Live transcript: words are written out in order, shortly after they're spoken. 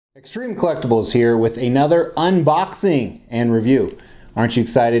Extreme Collectibles here with another unboxing and review. Aren't you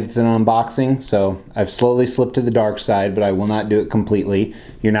excited it's an unboxing? So I've slowly slipped to the dark side, but I will not do it completely.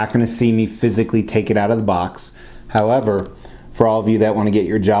 You're not going to see me physically take it out of the box. However, for all of you that want to get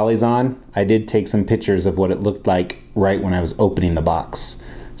your jollies on, I did take some pictures of what it looked like right when I was opening the box.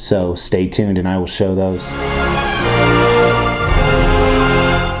 So stay tuned and I will show those.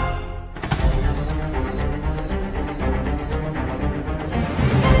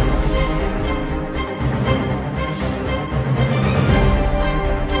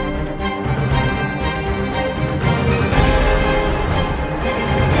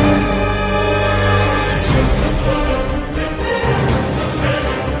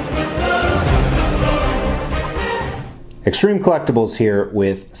 Extreme Collectibles here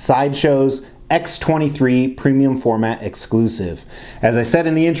with Sideshow's X-23 Premium Format exclusive. As I said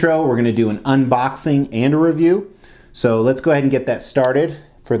in the intro, we're going to do an unboxing and a review. So let's go ahead and get that started.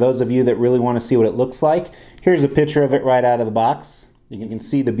 For those of you that really want to see what it looks like, here's a picture of it right out of the box. You can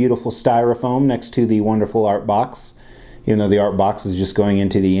see the beautiful styrofoam next to the wonderful art box, even though the art box is just going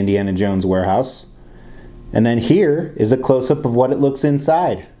into the Indiana Jones warehouse. And then here is a close-up of what it looks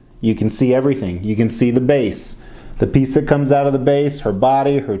inside. You can see everything. You can see the base. The piece that comes out of the base, her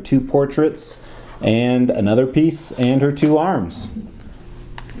body, her two portraits, and another piece, and her two arms.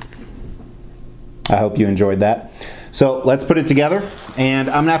 I hope you enjoyed that. So let's put it together, and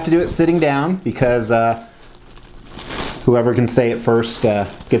I'm gonna have to do it sitting down because whoever can say it first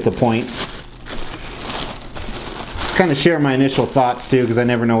gets a point. Kind of share my initial thoughts too, because I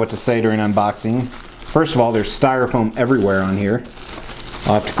never know what to say during unboxing. First of all, there's styrofoam everywhere on here.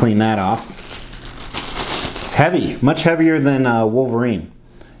 I'll have to clean that off. It's heavy, much heavier than Wolverine.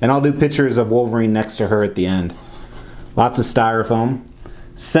 And I'll do pictures of Wolverine next to her at the end. Lots of styrofoam.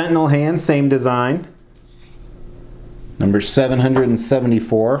 Sentinel hand, same design. Number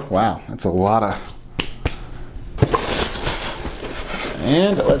 774. Wow, that's a lot of...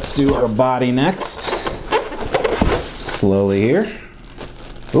 And let's do her body next. Slowly here.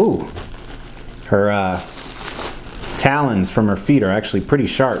 Ooh. Her talons from her feet are actually pretty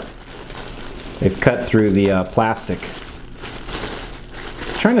sharp. They've cut through the plastic.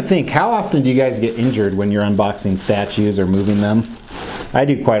 I'm trying to think, how often do you guys get injured when you're unboxing statues or moving them? I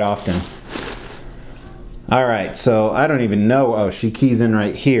do quite often. Alright, so I don't even know. Oh, she keys in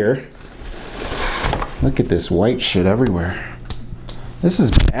right here. Look at this white shit everywhere. This is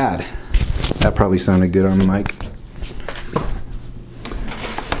bad. That probably sounded good on the mic.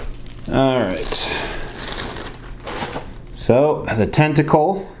 Alright. So, the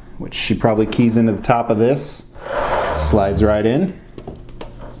tentacle, which she probably keys into the top of this, slides right in,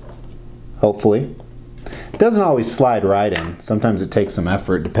 hopefully. It doesn't always slide right in. Sometimes it takes some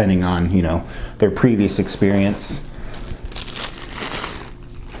effort depending on, you know, their previous experience.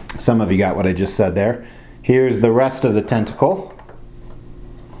 Some of you got what I just said there. Here's the rest of the tentacle.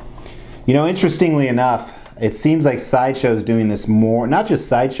 You know, interestingly enough, it seems like Sideshow's doing this more, not just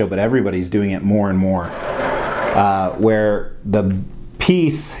Sideshow, but everybody's doing it more and more, where the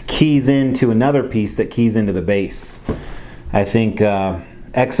piece keys into another piece that keys into the base. I think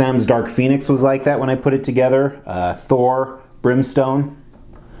XM's Dark Phoenix was like that when I put it together. Thor, Brimstone.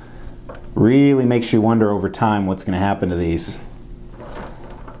 Really makes you wonder over time what's going to happen to these.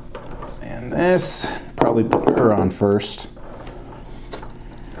 And this, probably put her on first.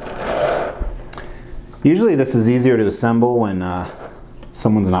 Usually this is easier to assemble when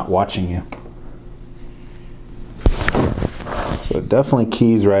someone's not watching you. So it definitely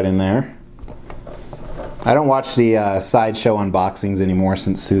keys right in there. I don't watch the Sideshow unboxings anymore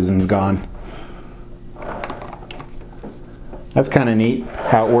since Susan's gone. That's kind of neat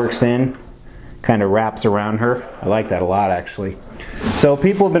how it works in. Kind of wraps around her. I like that a lot actually. So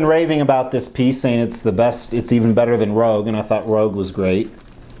people have been raving about this piece, saying it's the best, it's even better than Rogue, and I thought Rogue was great.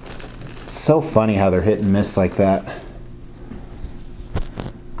 It's so funny how they're hit and miss like that.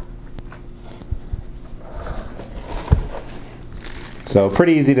 So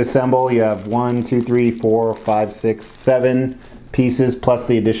pretty easy to assemble. You have 1, 2, 3, 4, 5, 6, 7 pieces plus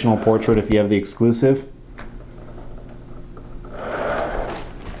the additional portrait if you have the exclusive.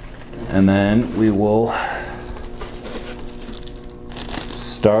 And then we will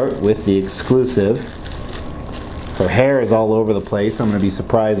start with the exclusive. Her hair is all over the place. I'm going to be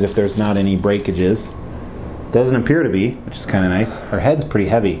surprised if there's not any breakages. Doesn't appear to be, which is kind of nice. Her head's pretty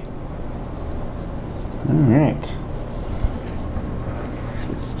heavy. All right.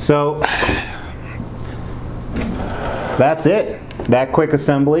 So that's it. That quick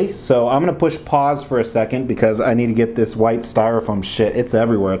assembly. So I'm gonna push pause for a second because I need to get this white styrofoam shit. It's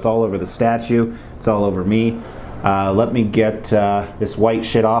everywhere. It's all over the statue. It's all over me. Let me get this white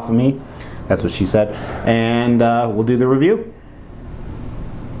shit off of me. That's what she said. And we'll do the review.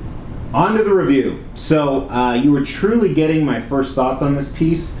 On to the review. So you were truly getting my first thoughts on this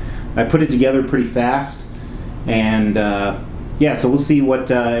piece. I put it together pretty fast. And yeah, so we'll see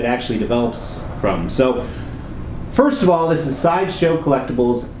what it actually develops from. So first of all, this is Sideshow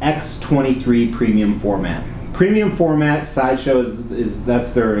Collectibles X-23 Premium Format. Premium Format, Sideshow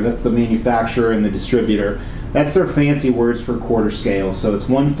that's the manufacturer and the distributor. That's their fancy words for quarter scale. So it's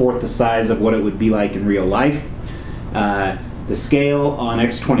 1/4 the size of what it would be like in real life. The scale on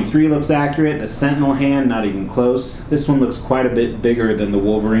X-23 looks accurate. The Sentinel hand, not even close. This one looks quite a bit bigger than the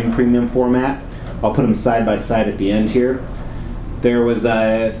Wolverine Premium Format. I'll put them side by side at the end here. There was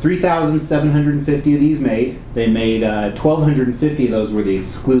 3,750 of these made. They made 1,250 of those were the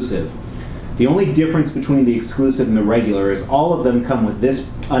exclusive. The only difference between the exclusive and the regular is all of them come with this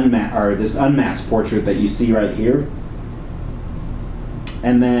unmasked portrait that you see right here.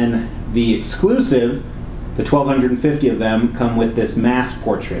 And then the exclusive, the 1,250 of them, come with this masked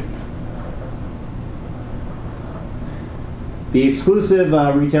portrait. The exclusive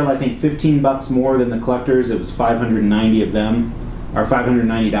retailed, I think, 15 bucks more than the collectors. It was 590 of them, or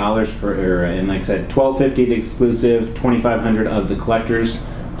 $590 for, and like I said, 1,250 the exclusive, 2,500 of the collectors,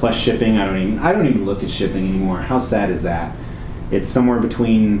 plus shipping. I don't even look at shipping anymore. How sad is that? It's somewhere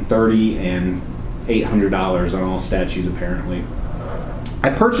between $30 and $800 on all statues, apparently. I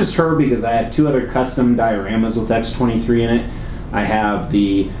purchased her because I have two other custom dioramas with X-23 in it. I have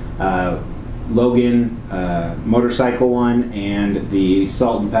the Logan motorcycle one and the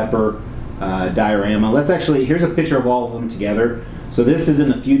Salt and Pepper diorama. Here's a picture of all of them together. So this is in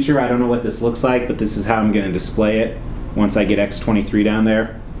the future. I don't know what this looks like, but this is how I'm going to display it once I get X-23 down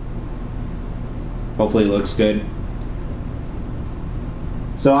there. Hopefully it looks good.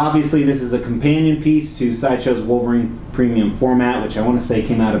 So obviously this is a companion piece to Sideshow's Wolverine Premium Format, which I want to say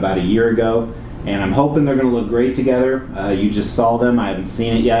came out about a year ago. And I'm hoping they're going to look great together. You just saw them. I haven't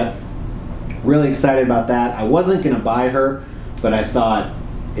seen it yet. Really excited about that. I wasn't going to buy her, but I thought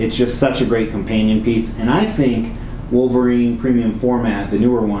it's just such a great companion piece. And I think Wolverine Premium Format, the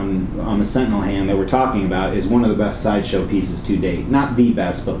newer one on the Sentinel hand that we're talking about, is one of the best Sideshow pieces to date. Not the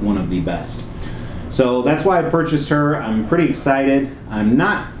best, but one of the best. So that's why I purchased her. I'm pretty excited. I'm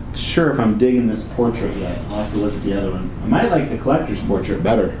not sure if I'm digging this portrait yet. I'll have to look at the other one. I might like the collector's portrait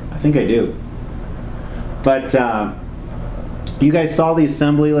better. I think I do. But you guys saw the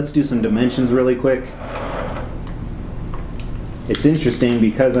assembly. Let's do some dimensions really quick. It's interesting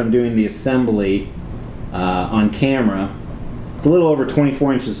because I'm doing the assembly on camera. It's a little over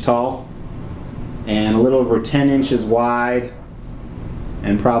 24 inches tall and a little over 10 inches wide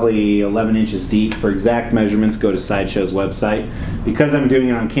and probably 11 inches deep. For exact measurements, go to Sideshow's website. Because I'm doing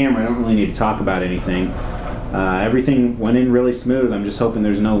it on camera, I don't really need to talk about anything. Everything went in really smooth. I'm just hoping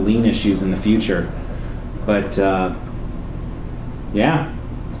there's no lean issues in the future. But yeah,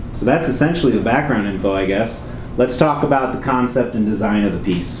 so that's essentially the background info, I guess. Let's talk about the concept and design of the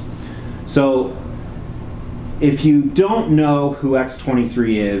piece. So if you don't know who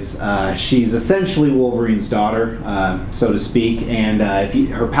X-23 is, she's essentially Wolverine's daughter, so to speak, and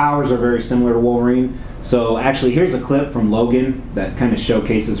her powers are very similar to Wolverine. So actually, here's a clip from Logan that kind of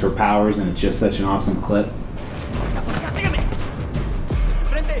showcases her powers, and it's just such an awesome clip.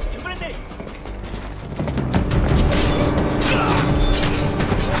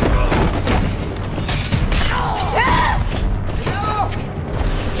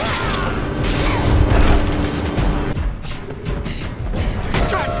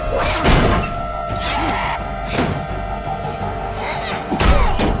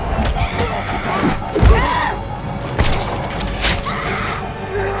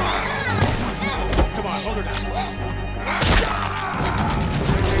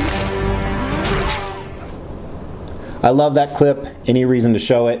 I love that clip, any reason to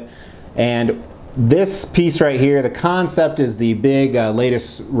show it. And this piece right here, the concept is the big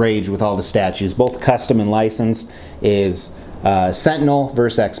latest rage with all the statues, both custom and licensed, is Sentinel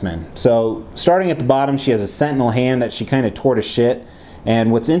versus X-Men. So starting at the bottom, she has a Sentinel hand that she kind of tore to shit.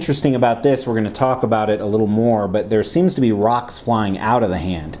 And what's interesting about this, we're going to talk about it a little more, but there seems to be rocks flying out of the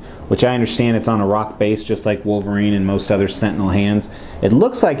hand, which I understand it's on a rock base just like Wolverine and most other Sentinel hands. It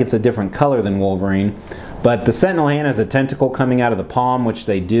looks like it's a different color than Wolverine, but the Sentinel hand has a tentacle coming out of the palm, which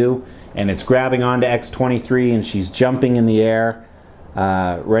they do, and it's grabbing onto X-23 and she's jumping in the air,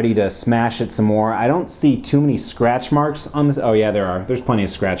 ready to smash it some more. I don't see too many scratch marks on this. Oh yeah, there are. There's plenty of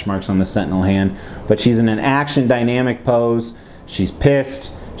scratch marks on the Sentinel hand, but she's in an action dynamic pose. She's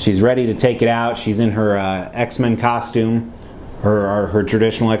pissed. She's ready to take it out. She's in her X-Men costume, her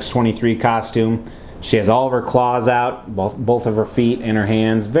traditional X-23 costume. She has all of her claws out, both of her feet and her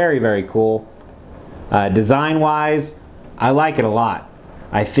hands. Very, very cool. Design-wise, I like it a lot.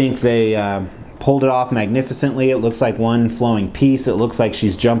 I think they pulled it off magnificently. It looks like one flowing piece. It looks like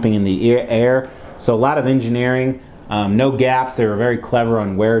she's jumping in the air. So a lot of engineering. No gaps. They were very clever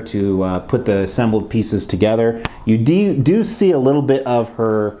on where to put the assembled pieces together. You do see a little bit of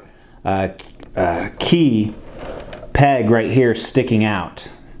her key peg right here sticking out,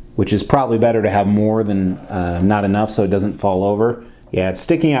 which is probably better to have more than not enough so it doesn't fall over. Yeah, it's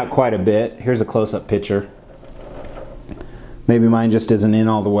sticking out quite a bit. Here's a close-up picture. Maybe mine just isn't in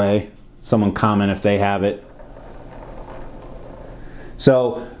all the way. Someone comment if they have it.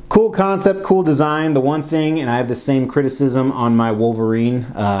 So, cool concept, cool design. The one thing, and I have the same criticism on my Wolverine,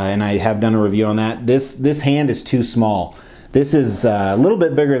 and I have done a review on that, this hand is too small. This is a little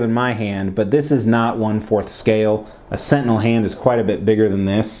bit bigger than my hand, but this is not 1/4 scale. A Sentinel hand is quite a bit bigger than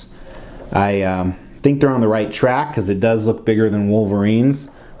this. I think they're on the right track because it does look bigger than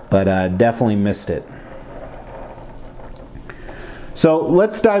Wolverine's, but definitely missed it. So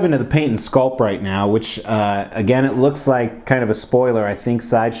let's dive into the paint and sculpt right now, which again, it looks like kind of a spoiler. I think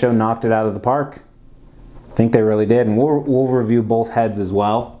Sideshow knocked it out of the park. I think they really did, and we'll review both heads as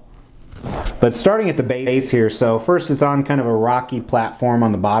well. But starting at the base here, so first it's on kind of a rocky platform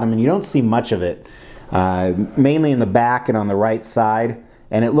on the bottom, and you don't see much of it, mainly in the back and on the right side.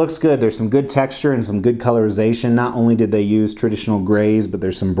 And it looks good. There's some good texture and some good colorization. Not only did they use traditional grays, but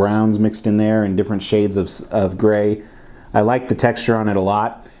there's some browns mixed in there and different shades of gray. I like the texture on it a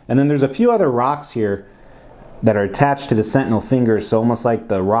lot. And then there's a few other rocks here that are attached to the Sentinel fingers, so almost like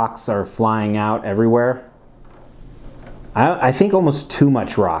the rocks are flying out everywhere. I think almost too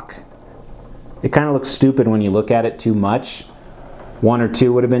much rock. It kind of looks stupid when you look at it too much. 1 or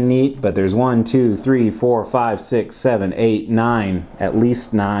 2 would have been neat, but there's 1, 2, 3, 4, 5, 6, 7, 8, 9, at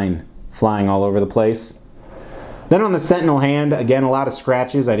least 9 flying all over the place. Then on the Sentinel hand, again, a lot of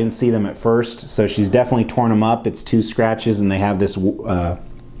scratches. I didn't see them at first, so she's definitely torn them up. It's 2 scratches, and they have this worn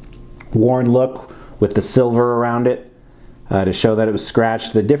look with the silver around it to show that it was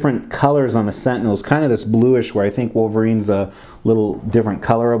scratched. The different colors on the Sentinel is kind of this bluish, where I think Wolverine's a little different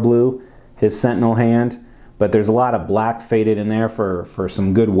color of blue, his Sentinel hand. But there's a lot of black faded in there for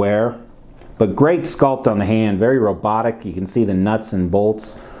some good wear. But great sculpt on the hand, very robotic. You can see the nuts and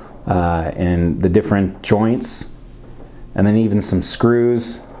bolts and the different joints. And then even some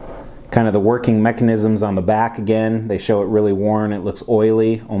screws. Kind of the working mechanisms on the back again. They show it really worn. It looks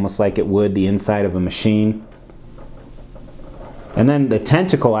oily, almost like it would the inside of a machine. And then the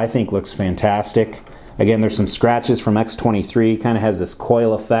tentacle, I think, looks fantastic. Again, there's some scratches from X-23. Kind of has this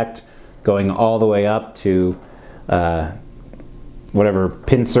coil effect, going all the way up to whatever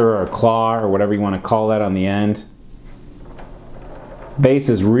pincer or claw or whatever you want to call that on the end. Base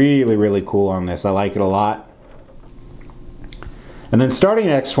is really, really cool on this. I like it a lot. And then starting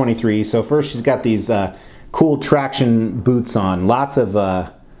at X-23, so first she's got these cool traction boots on. Lots of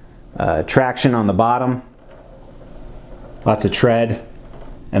traction on the bottom. Lots of tread.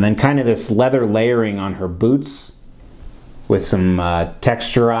 And then kind of this leather layering on her boots, with some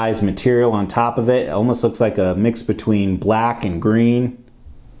texturized material on top of it. It almost looks like a mix between black and green.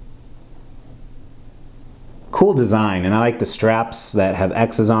 Cool design, and I like the straps that have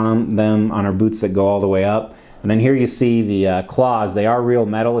X's on them on her boots that go all the way up. And then here you see the claws. They are real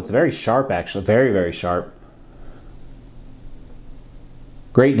metal. It's very sharp, actually. Very, very sharp.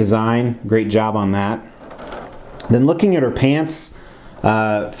 Great design. Great job on that. Then looking at her pants,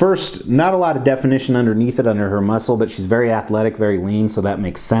 first, not a lot of definition underneath it, under her muscle, but she's very athletic, very lean, so that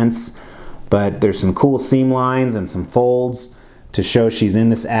makes sense. But there's some cool seam lines and some folds to show she's in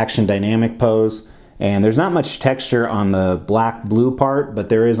this action dynamic pose. And there's not much texture on the black-blue part, but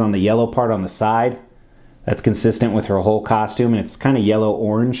there is on the yellow part on the side. That's consistent with her whole costume, and it's kind of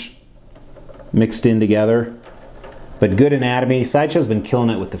yellow-orange mixed in together. But good anatomy. Sideshow's been killing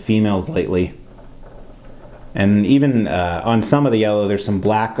it with the females lately. And even on some of the yellow, there's some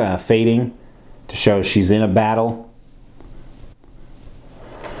black fading to show she's in a battle.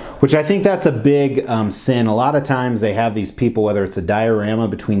 Which I think that's a big sin. A lot of times they have these people, whether it's a diorama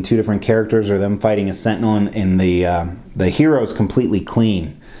between 2 different characters or them fighting a Sentinel, and the hero's completely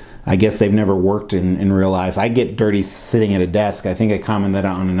clean. I guess they've never worked in real life. I get dirty sitting at a desk. I think I commented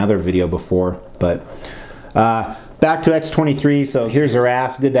on another video before. But back to X-23. So here's her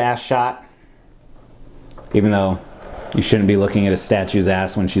ass. Good ass shot. Even though you shouldn't be looking at a statue's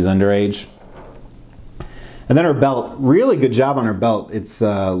ass when she's underage. And then her belt, really good job on her belt. It's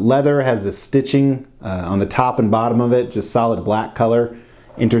leather, has the stitching on the top and bottom of it, just solid black color.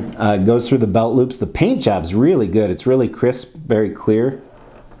 Goes through the belt loops. The paint job's really good. It's really crisp, very clear.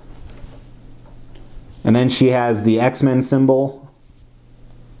 And then she has the X-Men symbol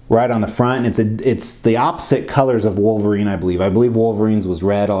right on the front. And it's the opposite colors of Wolverine, I believe. I believe Wolverine's was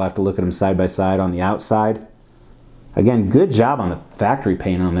red. I'll have to look at them side by side on the outside. Again, good job on the factory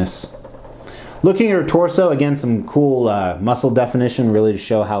paint on this. Looking at her torso, again, some cool muscle definition, really to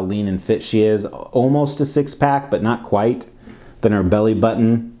show how lean and fit she is. Almost a six-pack, but not quite. Then her belly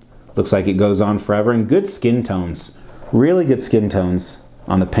button looks like it goes on forever. And good skin tones. Really good skin tones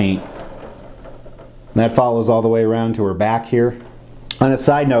on the paint. And that follows all the way around to her back here. On a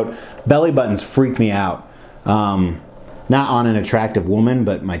side note, belly buttons freak me out. Not on an attractive woman,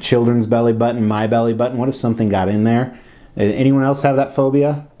 but my children's belly button, my belly button. What if something got in there? Anyone else have that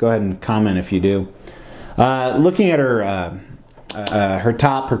phobia? Go ahead and comment if you do. Looking at her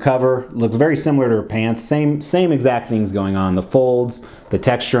top, her cover, looks very similar to her pants. Same exact things going on. The folds, the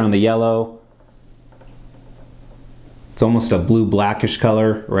texture on the yellow. It's almost a blue blackish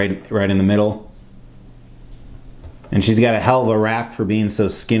color right in the middle. And she's got a hell of a wrap for being so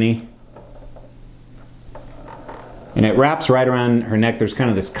skinny. And it wraps right around her neck. There's kind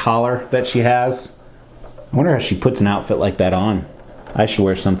of this collar that she has. I wonder how she puts an outfit like that on. I should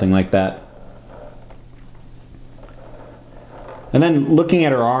wear something like that. And then looking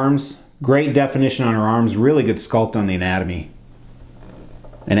at her arms, great definition on her arms, really good sculpt on the anatomy.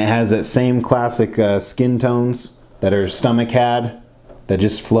 And it has that same classic skin tones that her stomach had that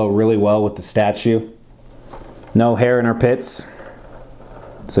just flow really well with the statue. No hair in her pits,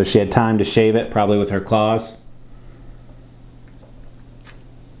 so she had time to shave it, probably with her claws.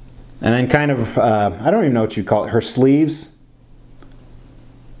 And then kind of, I don't even know what you'd call it, her sleeves.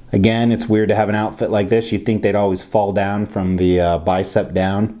 Again, it's weird to have an outfit like this. You'd think they'd always fall down from the bicep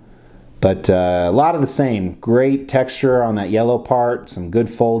down. But a lot of the same. Great texture on that yellow part, some good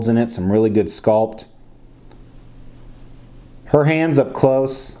folds in it, some really good sculpt. Her hands up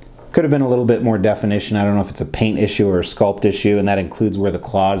close. Could have been a little bit more definition. I don't know if it's a paint issue or a sculpt issue, and that includes where the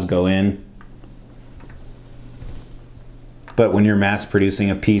claws go in. But when you're mass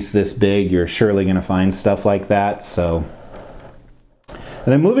producing a piece this big, you're surely going to find stuff like that. So, and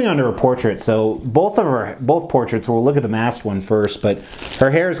then moving on to her portrait. So both portraits, we'll look at the masked one first, but her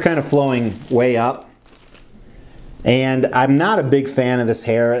hair is kind of flowing way up. And I'm not a big fan of this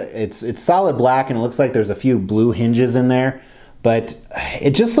hair. It's solid black and it looks like there's a few blue hinges in there, but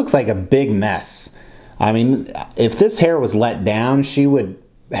it just looks like a big mess. I mean, if this hair was let down, she would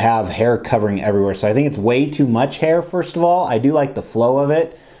have hair covering everywhere. So I think it's way too much hair, first of all. I do like the flow of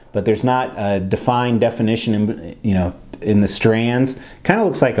it, but there's not a defined definition in, in the strands. Kind of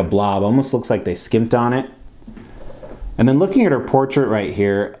looks like a blob, almost looks like they skimped on it. And then looking at her portrait right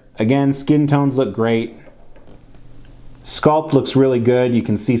here, again, skin tones look great. Sculpt looks really good. You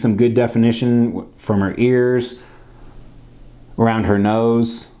can see some good definition from her ears, around her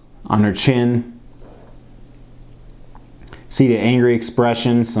nose, on her chin. See the angry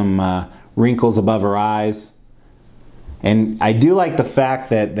expression, some wrinkles above her eyes. And I do like the fact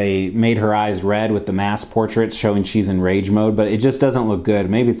that they made her eyes red with the mask portrait, showing she's in rage mode, but it just doesn't look good.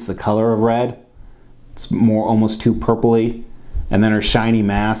 Maybe it's the color of red. It's more almost too purpley. And then her shiny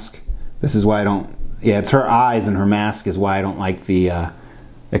mask. This is why I don't, yeah, it's her eyes and her mask is why I don't like the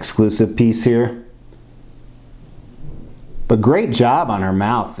exclusive piece here. But great job on her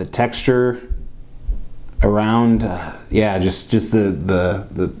mouth. The texture around, yeah, just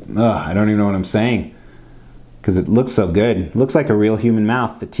the I don't even know what I'm saying, because it looks so good. It looks like a real human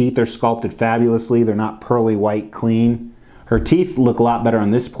mouth. The teeth are sculpted fabulously. They're not pearly white clean. Her teeth look a lot better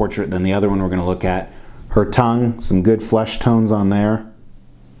on this portrait than the other one we're going to look at. Her tongue, some good flesh tones on there.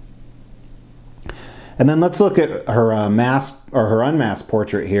 And then let's look at her masked or her unmasked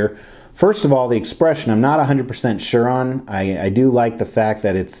portrait here. First of all, the expression I'm not 100% sure on. I do like the fact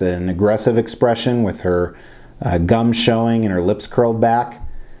that it's an aggressive expression with her gums showing and her lips curled back.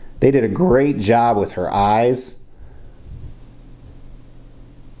 They did a great job with her eyes.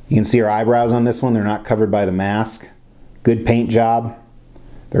 You can see her eyebrows on this one. They're not covered by the mask. Good paint job.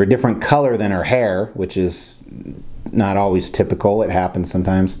 They're a different color than her hair, which is not always typical. It happens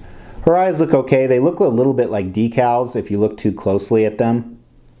sometimes. Her eyes look okay. They look a little bit like decals if you look too closely at them.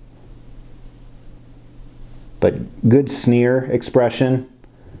 But good sneer expression.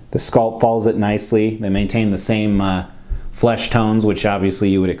 The sculpt follows it nicely. They maintain the same flesh tones, which obviously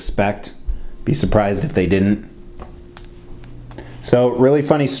you would expect. Be surprised if they didn't. So really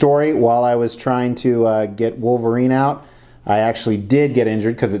funny story. While I was trying to get Wolverine out, I actually did get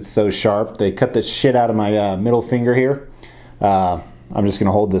injured because it's so sharp. They cut the shit out of my middle finger here. I'm just going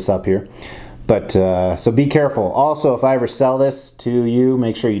to hold this up here. But so be careful. Also, if I ever sell this to you,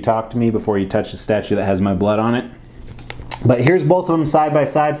 make sure you talk to me before you touch the statue that has my blood on it. But here's both of them side by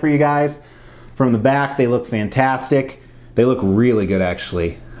side for you guys. From the back, they look fantastic. They look really good,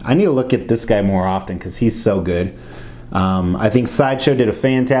 actually. I need to look at this guy more often because he's so good. I think Sideshow did a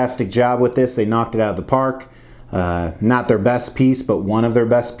fantastic job with this. They knocked it out of the park. Not their best piece, but one of their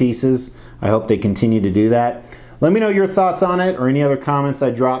best pieces. I hope they continue to do that. Let me know your thoughts on it or any other comments I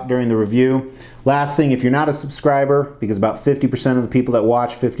dropped during the review. Last thing, if you're not a subscriber, because about 50% of the people that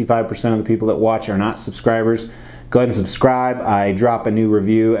watch, 55% of the people that watch are not subscribers, go ahead and subscribe. I drop a new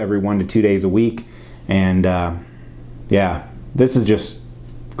review every 1 to 2 days a week. And yeah, this is just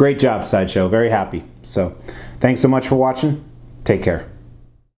great job, Sideshow. Very happy. So thanks so much for watching. Take care.